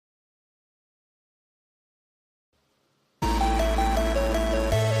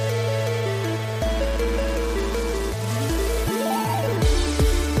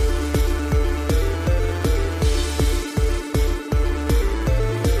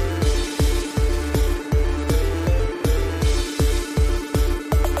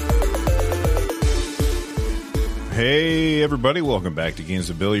Hey, everybody. Welcome back to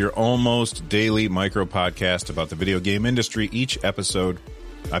Games of Bill, your almost daily micro podcast about the video game industry. Each episode,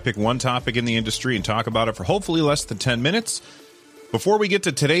 I pick one topic in the industry and talk about it for hopefully less than 10 minutes. Before we get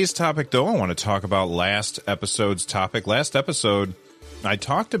to today's topic, though, I want to talk about last episode's topic. Last episode, I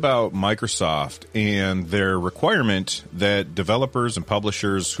talked about Microsoft and their requirement that developers and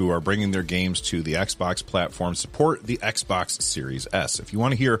publishers who are bringing their games to the Xbox platform support the Xbox Series S. If you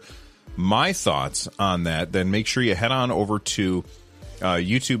want to hear my thoughts on that, then make sure you head on over to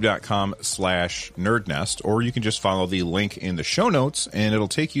youtube.com/nerdnest, or you can just follow the link in the show notes and it'll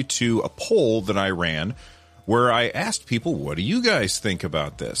take you to a poll that I ran where I asked people, what do you guys think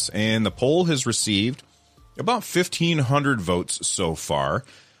about this? And the poll has received about 1,500 votes so far.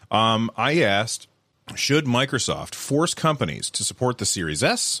 I asked, should Microsoft force companies to support the Series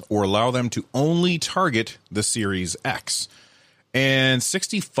S or allow them to only target the Series X? And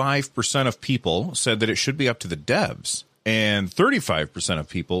 65% of people said that it should be up to the devs. And 35% of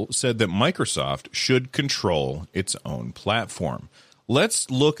people said that Microsoft should control its own platform.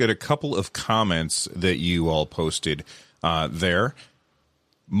 Let's look at a couple of comments that you all posted there.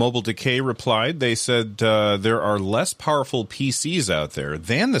 Mobile Decay replied. They said there are less powerful PCs out there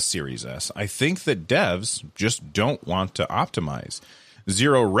than the Series S. I think that devs just don't want to optimize.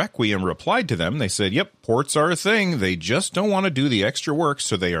 Zero Requiem replied to them. They said, yep, ports are a thing. They just don't want to do the extra work,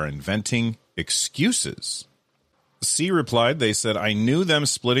 so they are inventing excuses. C replied. They said, I knew them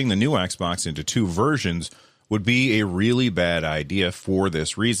splitting the new Xbox into two versions would be a really bad idea for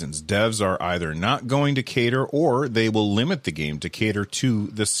this reasons. Devs are either not going to cater or they will limit the game to cater to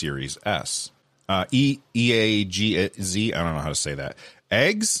the Series S. EAGZ, I don't know how to say that.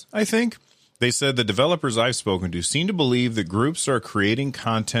 Eggs, I think. They said the developers I've spoken to seem to believe that groups are creating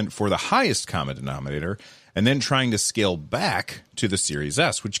content for the highest common denominator and then trying to scale back to the Series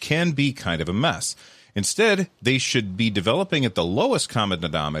S, which can be kind of a mess. Instead, they should be developing at the lowest common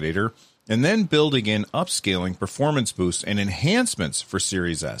denominator and then building in upscaling, performance boosts, and enhancements for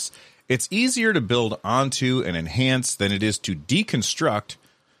Series S. It's easier to build onto and enhance than it is to deconstruct.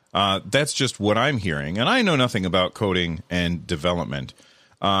 That's just what I'm hearing, and I know nothing about coding and development.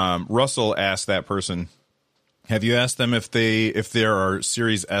 Russell asked that person, have you asked them if there are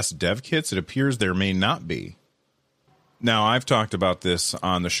Series S dev kits? It appears there may not be. Now, I've talked about this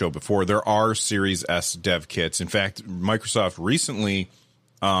on the show before. There are Series S dev kits. In fact, Microsoft recently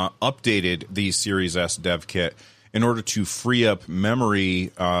updated the Series S dev kit in order to free up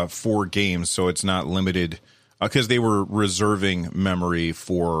memory for games, so it's not limited, because they were reserving memory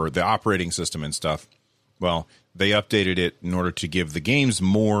for the operating system and stuff. Well, they updated it in order to give the games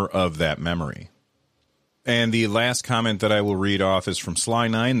more of that memory. And the last comment that I will read off is from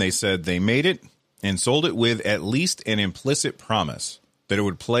Sly9. They said they made it and sold it with at least an implicit promise that it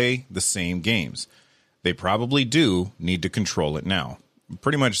would play the same games. They probably do need to control it now.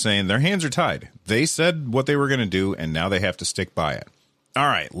 Pretty much saying their hands are tied. They said what they were going to do, and now they have to stick by it. All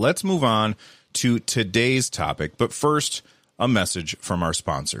right, let's move on to today's topic. But first, a message from our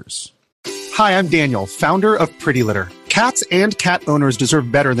sponsors. Hi, I'm Daniel, founder of Pretty Litter. Cats and cat owners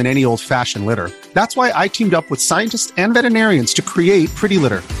deserve better than any old-fashioned litter. That's why I teamed up with scientists and veterinarians to create Pretty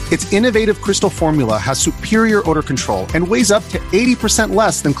Litter. Its innovative crystal formula has superior odor control and weighs up to 80%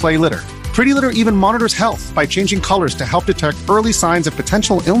 less than clay litter. Pretty Litter even monitors health by changing colors to help detect early signs of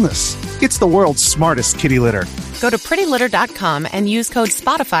potential illness. It's the world's smartest kitty litter. Go to prettylitter.com and use code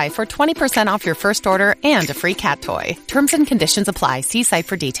SPOTIFY for 20% off your first order and a free cat toy. Terms and conditions apply. See site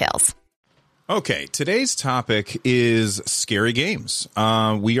for details. Okay, today's topic is scary games.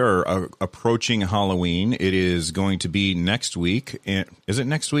 We are approaching Halloween. It is going to be next week. Is it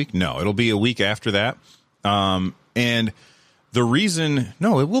next week? No, it'll be a week after that. And the reason,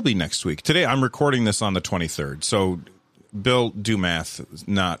 no, it will be next week. Today, I'm recording this on the 23rd. So, Bill, do math,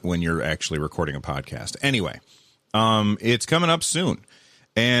 not when you're actually recording a podcast. Anyway, it's coming up soon.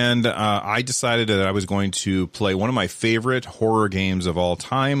 And I decided that I was going to play one of my favorite horror games of all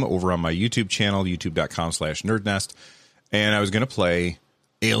time over on my YouTube channel, youtube.com/nerdnest. And I was going to play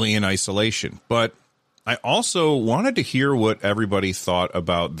Alien Isolation. But I also wanted to hear what everybody thought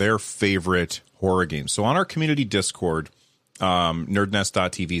about their favorite horror games. So on our community Discord,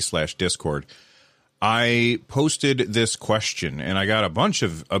 nerdnest.tv/Discord, I posted this question and I got a bunch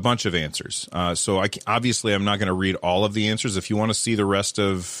of answers. So obviously I'm not going to read all of the answers. If you want to see the rest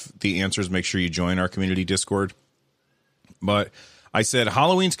of the answers, make sure you join our community Discord. But I said,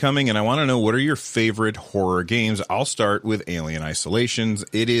 Halloween's coming and I want to know, what are your favorite horror games? I'll start with Alien Isolations.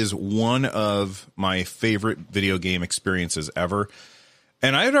 It is one of my favorite video game experiences ever.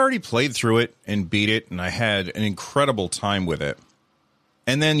 And I had already played through it and beat it, and I had an incredible time with it.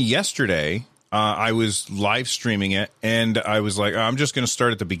 And then yesterday, I was live streaming it, and I was like, I'm just going to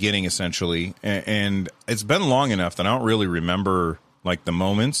start at the beginning, essentially. And it's been long enough that I don't really remember like the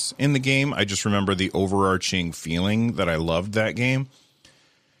moments in the game. I just remember the overarching feeling that I loved that game.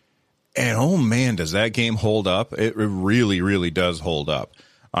 And oh man, does that game hold up? It really, really does hold up.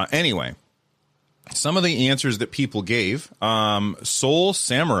 Anyway, some of the answers that people gave. Soul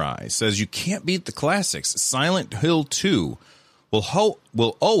Samurai says, you can't beat the classics. Silent Hill 2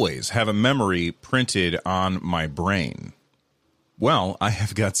 will always have a memory printed on my brain. Well, I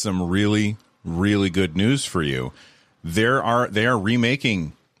have got some really, really good news for you. They are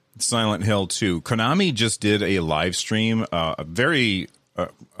remaking Silent Hill 2. Konami just did a live stream, well,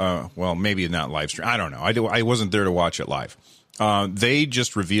 maybe not live stream. I don't know. I wasn't there to watch it live. They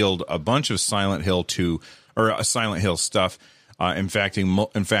just revealed a bunch of Silent Hill 2 or Silent Hill stuff. In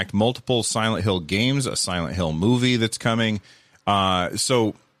fact, multiple Silent Hill games, a Silent Hill movie that's coming.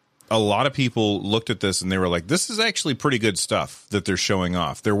 So a lot of people looked at this and they were like, this is actually pretty good stuff that they're showing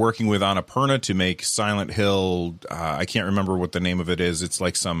off. They're working with Annapurna to make Silent Hill. I can't remember what the name of it is. It's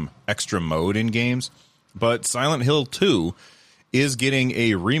like some extra mode in games, but Silent Hill 2 is getting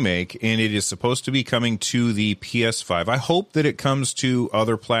a remake, and it is supposed to be coming to the PS5. I hope that it comes to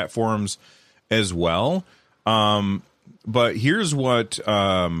other platforms as well. But here's what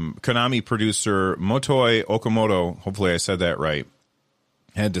Konami producer Motoi Okamoto, hopefully I said that right,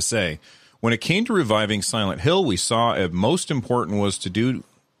 had to say. When it came to reviving Silent Hill, we saw most important was to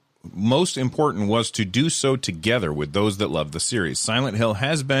do so together with those that love the series. Silent Hill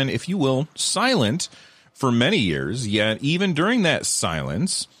has been, if you will, silent for many years, yet even during that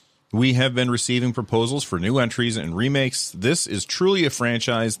silence, we have been receiving proposals for new entries and remakes. This is truly a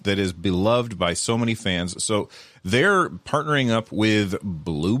franchise that is beloved by so many fans. So they're partnering up with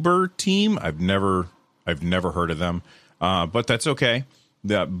Bloober Team. I've never heard of them, but that's okay.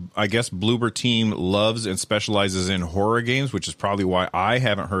 I guess Bloober Team loves and specializes in horror games, which is probably why I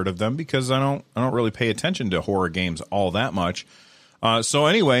haven't heard of them, because I don't really pay attention to horror games all that much. So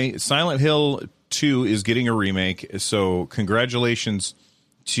anyway, Silent Hill 2 is getting a remake, so congratulations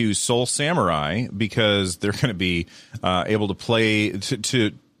to Soul Samurai, because they're going to be able to play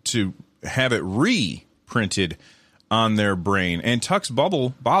to have it reprinted on their brain. And Tux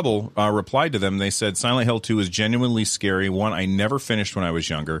Bobble replied to them. They said, Silent Hill 2 is genuinely scary, one I never finished when I was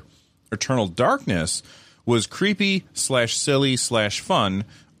younger. Eternal Darkness was creepy / silly / fun.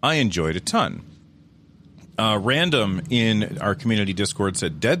 I enjoyed a ton. Random in our community Discord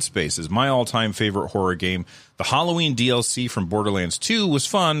said, Dead Space is my all-time favorite horror game. The Halloween DLC from Borderlands 2 was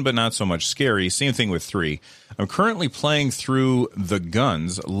fun, but not so much scary. Same thing with 3. I'm currently playing through The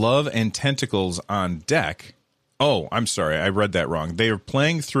Guns, Love and Tentacles on Deck. Oh, I'm sorry, I read that wrong. They are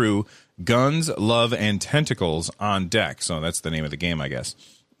playing through Guns, Love, and Tentacles on Deck. So that's the name of the game, I guess.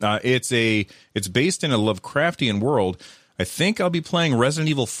 It's based in a Lovecraftian world. I think I'll be playing Resident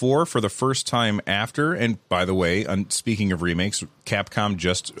Evil 4 for the first time after. And by the way, speaking of remakes, Capcom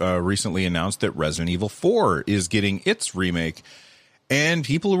just recently announced that Resident Evil 4 is getting its remake, and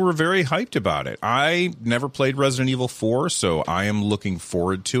people were very hyped about it. I never played Resident Evil 4, so I am looking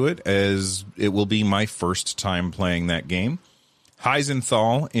forward to it, as it will be my first time playing that game.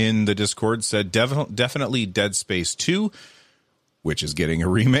 Heisenthal in the Discord said, definitely Dead Space 2, which is getting a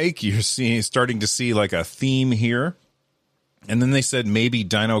remake. You're starting to see like a theme here. And then they said maybe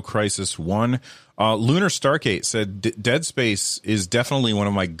Dino Crisis 1. Lunar Stargate said Dead Space is definitely one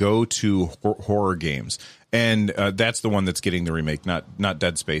of my go-to horror games. And that's the one that's getting the remake, not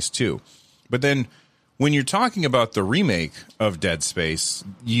Dead Space 2. But then when you're talking about the remake of Dead Space,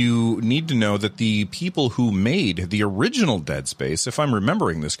 you need to know that the people who made the original Dead Space, if I'm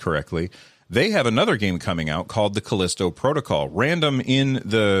remembering this correctly, they have another game coming out called the Callisto Protocol. Random in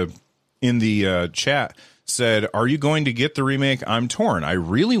the chat said, are you going to get the remake? I'm torn. I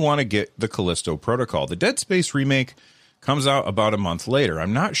really want to get the Callisto Protocol. The Dead Space remake comes out about a month later.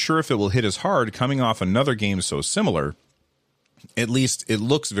 I'm not sure if it will hit as hard coming off another game so similar. At least it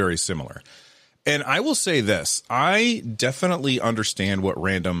looks very similar. And I will say this, I definitely understand what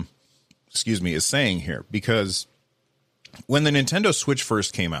Random, is saying here, because when the Nintendo Switch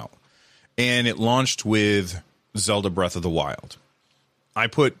first came out and it launched with Zelda Breath of the Wild, I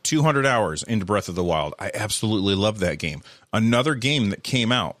put 200 hours into Breath of the Wild. I absolutely love that game. Another game that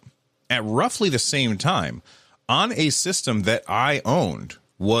came out at roughly the same time on a system that I owned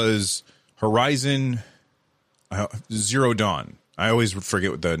was Horizon Zero Dawn. I always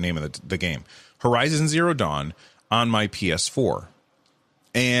forget what the name of the game. Horizon Zero Dawn on my PS4.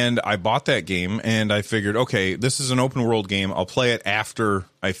 And I bought that game and I figured, okay, this is an open world game. I'll play it after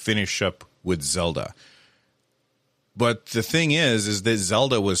I finish up with Zelda. But the thing is that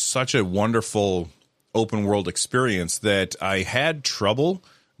Zelda was such a wonderful open world experience that I had trouble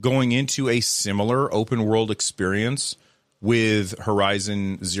going into a similar open world experience with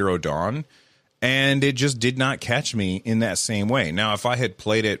Horizon Zero Dawn, and it just did not catch me in that same way. Now, if I had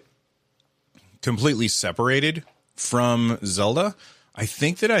played it completely separated from Zelda, I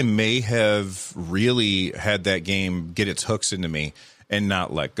think that I may have really had that game get its hooks into me and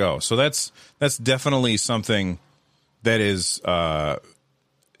not let go. So that's definitely something that is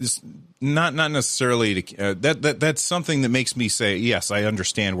not necessarily that's something that makes me say, yes, I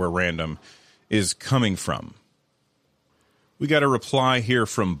understand where random is coming from. We got a reply here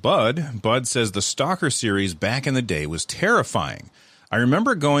from Bud. Bud says the Stalker series back in the day was terrifying. I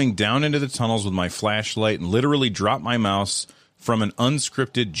remember going down into the tunnels with my flashlight and literally dropped my mouse from an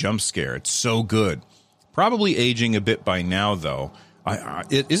unscripted jump scare. It's so good. Probably aging a bit by now, though.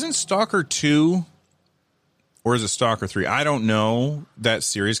 Isn't Stalker 2 or is it Stalker 3? I don't know that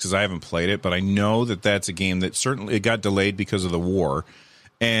series because I haven't played it, but I know that that's a game that certainly it got delayed because of the war.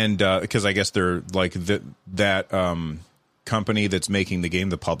 And because I guess they're like that company that's making the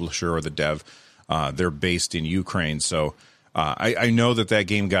game, the publisher or the dev, they're based in Ukraine. So I know that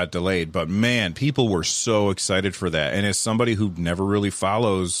game got delayed, but man, people were so excited for that. And as somebody who never really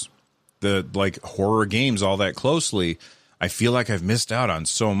follows the like horror games all that closely, I feel like I've missed out on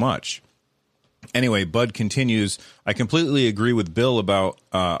so much. Anyway, Bud continues, I completely agree with Bill about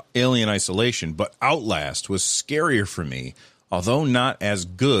Alien Isolation, but Outlast was scarier for me, although not as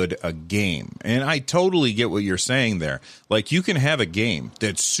good a game. And I totally get what you're saying there. Like, you can have a game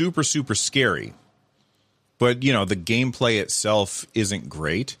that's super, super scary, but, you know, the gameplay itself isn't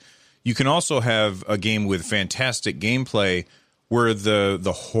great. You can also have a game with fantastic gameplay where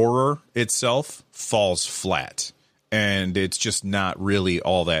the horror itself falls flat, and it's just not really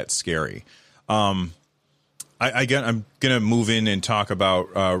all that scary. I'm going to move in and talk about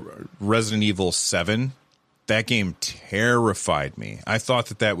Resident Evil 7. That game terrified me. I thought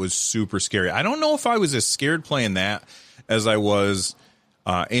that was super scary. I don't know if I was as scared playing that as I was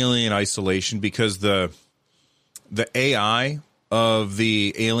Alien Isolation, because the AI of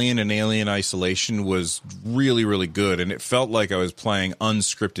the Alien and Alien Isolation was really, really good, and it felt like I was playing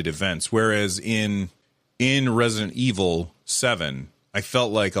unscripted events, whereas in Resident Evil 7, I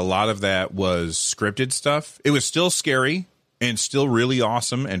felt like a lot of that was scripted stuff. It was still scary and still really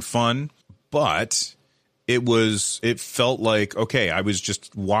awesome and fun, but it felt like, okay, I was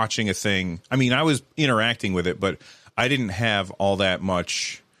just watching a thing. I mean, I was interacting with it, but I didn't have all that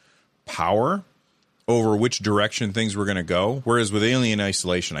much power over which direction things were going to go. Whereas with Alien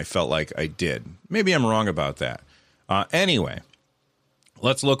Isolation, I felt like I did. Maybe I'm wrong about that. Anyway,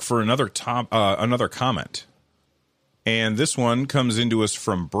 let's look for another comment. And this one comes into us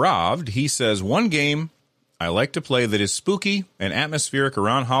from Bravd. He says, one game I like to play that is spooky and atmospheric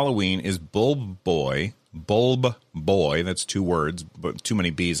around Halloween is Bulb Boy. That's 2 words, but too many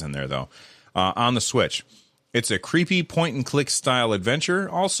B's in there, though. On the Switch. It's a creepy point-and-click style adventure.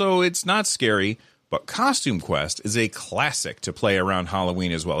 Also, it's not scary, but Costume Quest is a classic to play around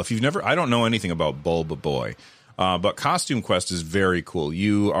Halloween as well. If you've never, I don't know anything about Bulb Boy, but Costume Quest is very cool.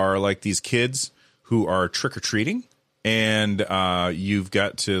 You are like these kids who are trick-or-treating. And you've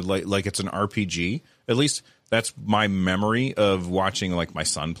got to like it's an RPG. At least that's my memory of watching like my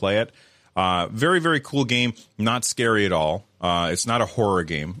son play it. Very, very cool game. Not scary at all. It's not a horror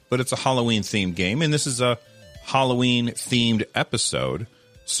game, but it's a Halloween themed game. And this is a Halloween themed episode.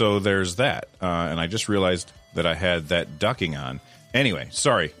 So there's that. And I just realized that I had that ducking on. Anyway,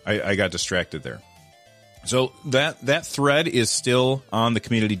 sorry, I got distracted there. So that thread is still on the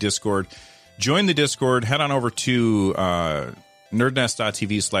community Discord. Join the Discord, head on over to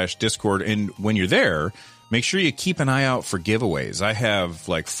nerdnest.tv/Discord, and when you're there, make sure you keep an eye out for giveaways. I have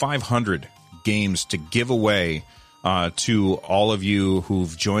like 500 games to give away to all of you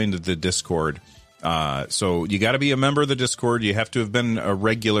who've joined the Discord. So you got to be a member of the Discord. You have to have been a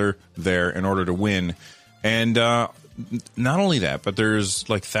regular there in order to win. And not only that, but there's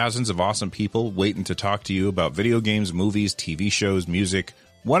like thousands of awesome people waiting to talk to you about video games, movies, TV shows, music,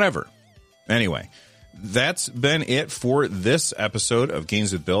 whatever. Anyway, that's been it for this episode of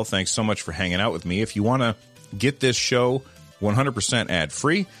Games with Bill. Thanks so much for hanging out with me. If you want to get this show 100%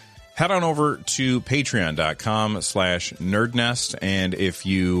 ad-free, head on over to patreon.com/nerdnest. And if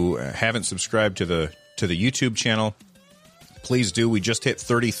you haven't subscribed to the YouTube channel, please do. We just hit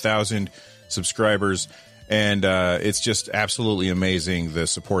 30,000 subscribers. And it's just absolutely amazing, the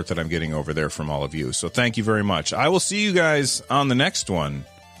support that I'm getting over there from all of you. So thank you very much. I will see you guys on the next one.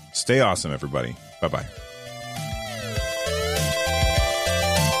 Stay awesome, everybody. Bye-bye.